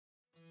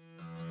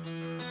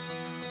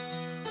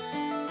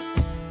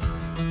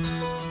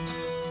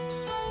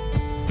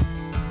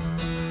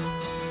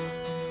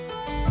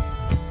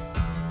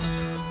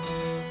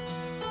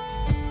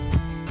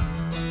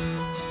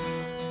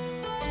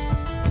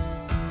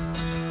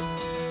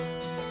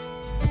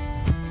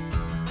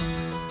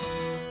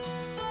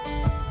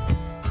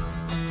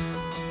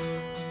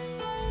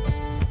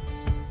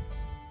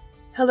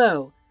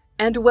Hello,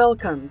 and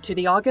welcome to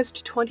the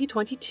August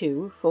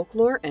 2022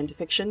 Folklore and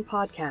Fiction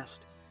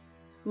Podcast.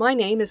 My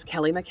name is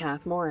Kelly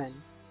McCath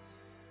Moran.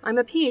 I'm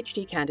a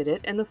PhD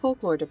candidate in the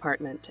Folklore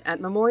Department at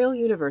Memorial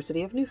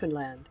University of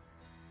Newfoundland,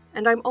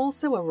 and I'm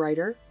also a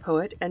writer,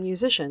 poet, and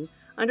musician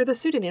under the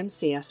pseudonym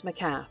C.S.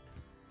 McCath.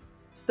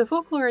 The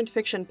Folklore and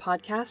Fiction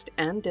Podcast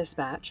and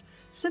Dispatch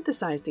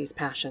synthesize these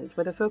passions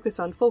with a focus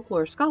on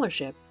folklore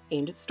scholarship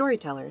aimed at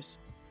storytellers.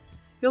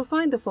 You'll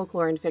find the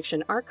Folklore and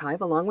Fiction archive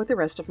along with the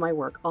rest of my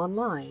work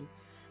online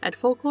at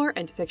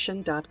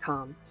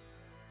folkloreandfiction.com.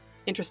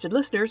 Interested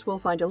listeners will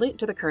find a link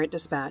to the current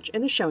dispatch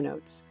in the show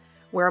notes,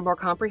 where a more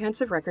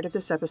comprehensive record of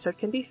this episode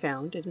can be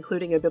found,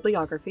 including a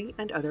bibliography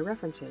and other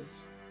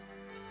references.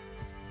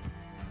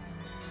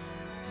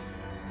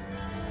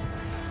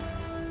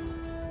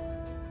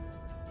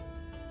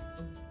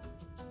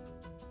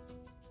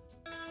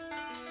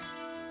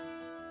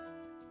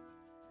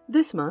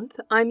 This month,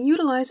 I'm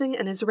utilizing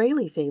an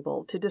Israeli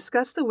fable to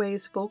discuss the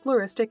ways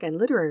folkloristic and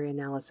literary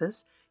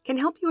analysis can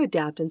help you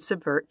adapt and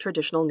subvert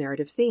traditional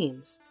narrative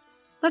themes.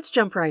 Let's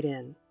jump right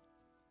in.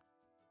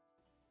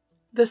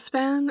 The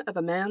Span of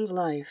a Man's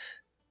Life.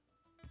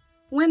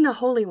 When the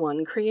Holy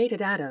One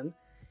created Adam,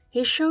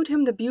 he showed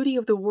him the beauty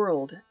of the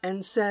world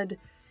and said,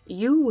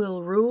 "You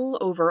will rule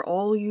over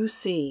all you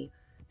see,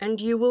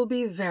 and you will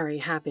be very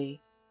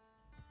happy."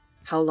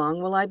 "How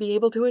long will I be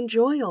able to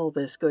enjoy all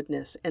this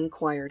goodness?"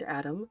 inquired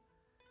Adam.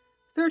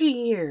 30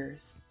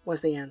 years,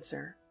 was the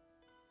answer.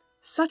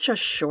 "Such a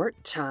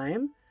short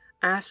time?"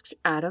 asked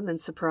Adam in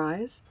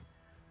surprise.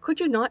 "Could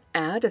you not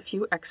add a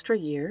few extra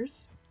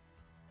years?"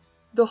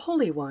 The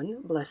Holy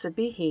One, blessed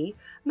be he,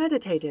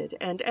 meditated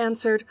and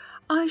answered,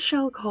 "I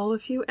shall call a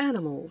few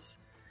animals.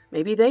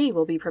 Maybe they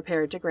will be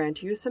prepared to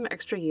grant you some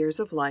extra years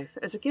of life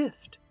as a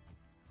gift."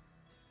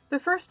 The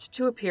first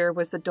to appear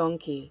was the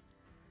donkey.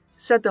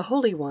 Said the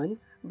Holy One,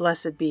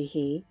 blessed be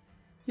he,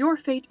 "Your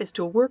fate is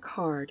to work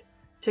hard,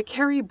 to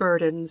carry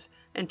burdens,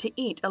 and to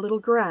eat a little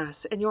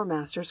grass in your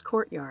master's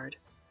courtyard."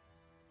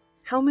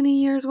 "How many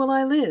years will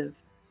I live?"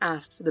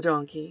 asked the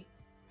donkey.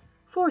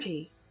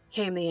 40,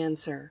 came the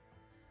answer.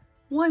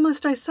 "Why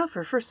must I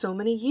suffer for so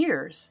many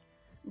years?"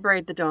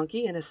 brayed the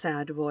donkey in a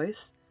sad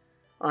voice.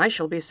 "I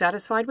shall be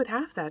satisfied with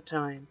half that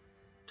time,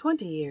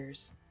 20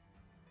 years.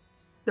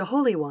 The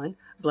Holy One,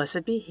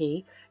 blessed be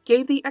he,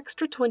 gave the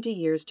extra 20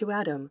 years to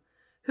Adam,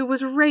 who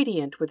was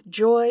radiant with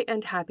joy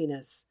and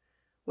happiness.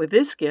 With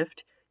this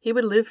gift, he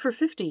would live for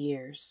 50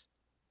 years.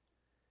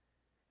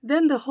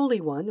 Then the Holy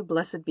One,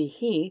 blessed be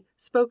he,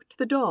 spoke to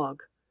the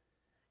dog.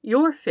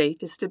 "Your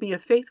fate is to be a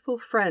faithful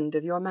friend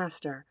of your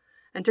master,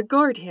 and to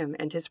guard him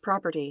and his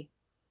property.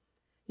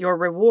 Your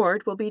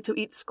reward will be to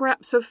eat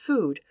scraps of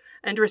food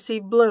and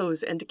receive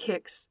blows and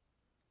kicks."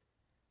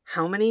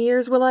 "How many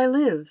years will I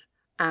live?"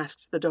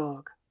 asked the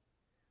dog.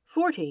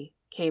 40,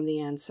 came the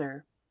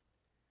answer.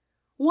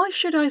 "Why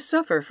should I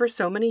suffer for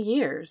so many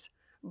years?"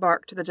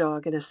 barked the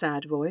dog in a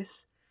sad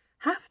voice.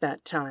 "Half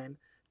that time,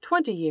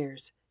 20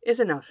 years, is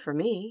enough for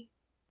me."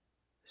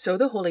 So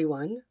the Holy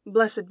One,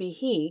 blessed be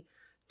he,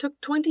 took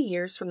 20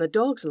 years from the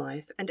dog's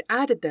life and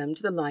added them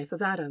to the life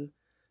of Adam,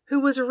 who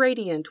was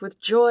radiant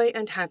with joy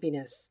and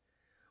happiness.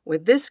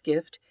 With this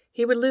gift,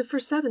 he would live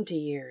for 70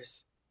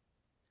 years.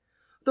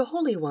 The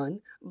Holy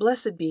One,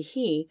 blessed be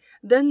he,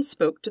 then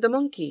spoke to the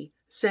monkey,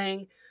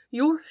 saying,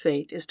 "Your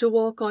fate is to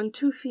walk on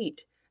 2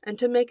 feet, and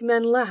to make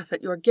men laugh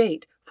at your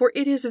gait, for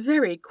it is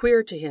very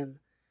queer to him.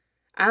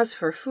 As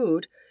for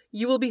food,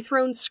 you will be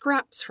thrown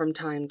scraps from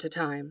time to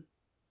time."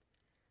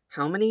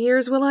 "How many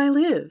years will I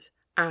live?"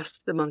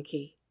 asked the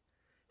monkey.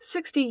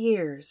 60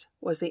 years,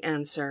 was the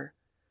answer.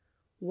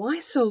 "Why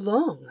so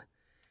long?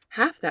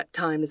 Half that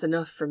time is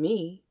enough for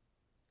me."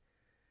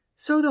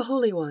 So the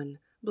Holy One,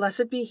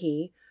 blessed be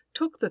he,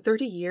 took the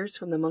 30 years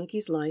from the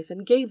monkey's life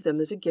and gave them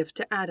as a gift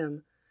to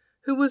Adam,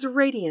 who was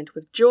radiant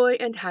with joy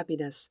and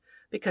happiness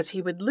because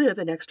he would live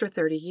an extra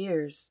 30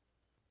 years.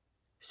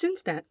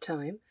 Since that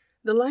time,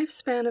 the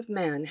lifespan of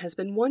man has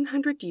been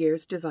 100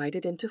 years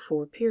divided into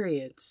 4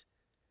 periods.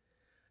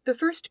 The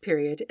first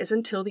period is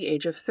until the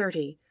age of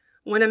 30,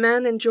 when a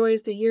man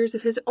enjoys the years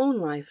of his own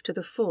life to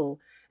the full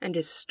and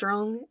is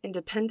strong,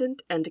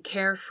 independent, and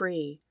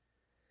carefree.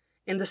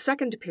 In the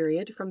second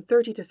period, from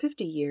 30 to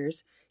 50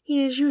 years,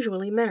 he is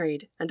usually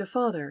married and a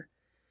father.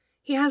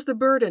 He has the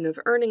burden of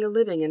earning a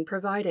living and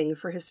providing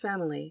for his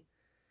family.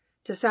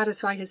 To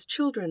satisfy his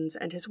children's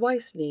and his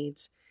wife's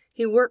needs,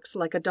 he works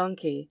like a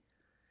donkey.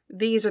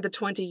 These are the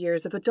 20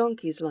 years of a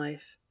donkey's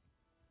life.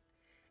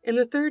 In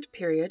the third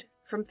period,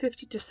 from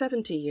 50 to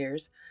 70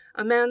 years,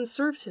 a man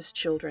serves his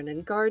children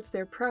and guards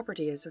their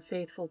property as a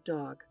faithful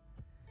dog.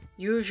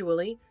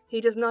 Usually, he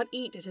does not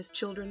eat at his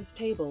children's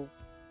table.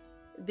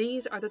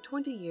 These are the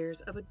 20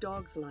 years of a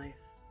dog's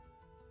life.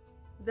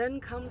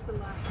 Then comes the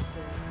last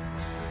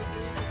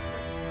third.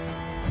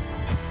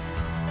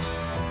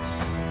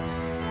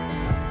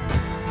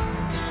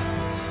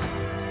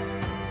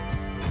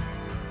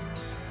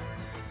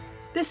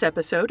 This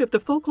episode of the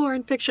Folklore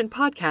and Fiction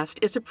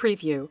Podcast is a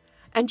preview,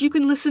 and you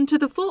can listen to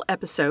the full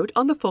episode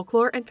on the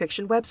Folklore and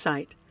Fiction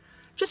website.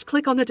 Just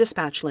click on the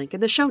dispatch link in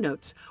the show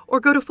notes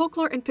or go to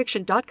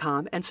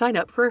folkloreandfiction.com and sign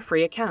up for a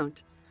free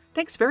account.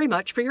 Thanks very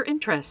much for your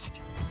interest.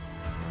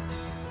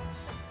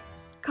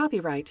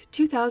 Copyright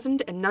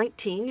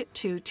 2019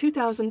 to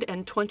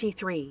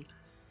 2023.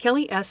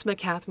 Kelly S.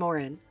 McCath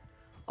Morin.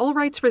 All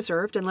rights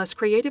reserved unless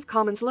Creative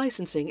Commons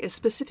licensing is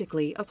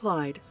specifically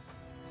applied.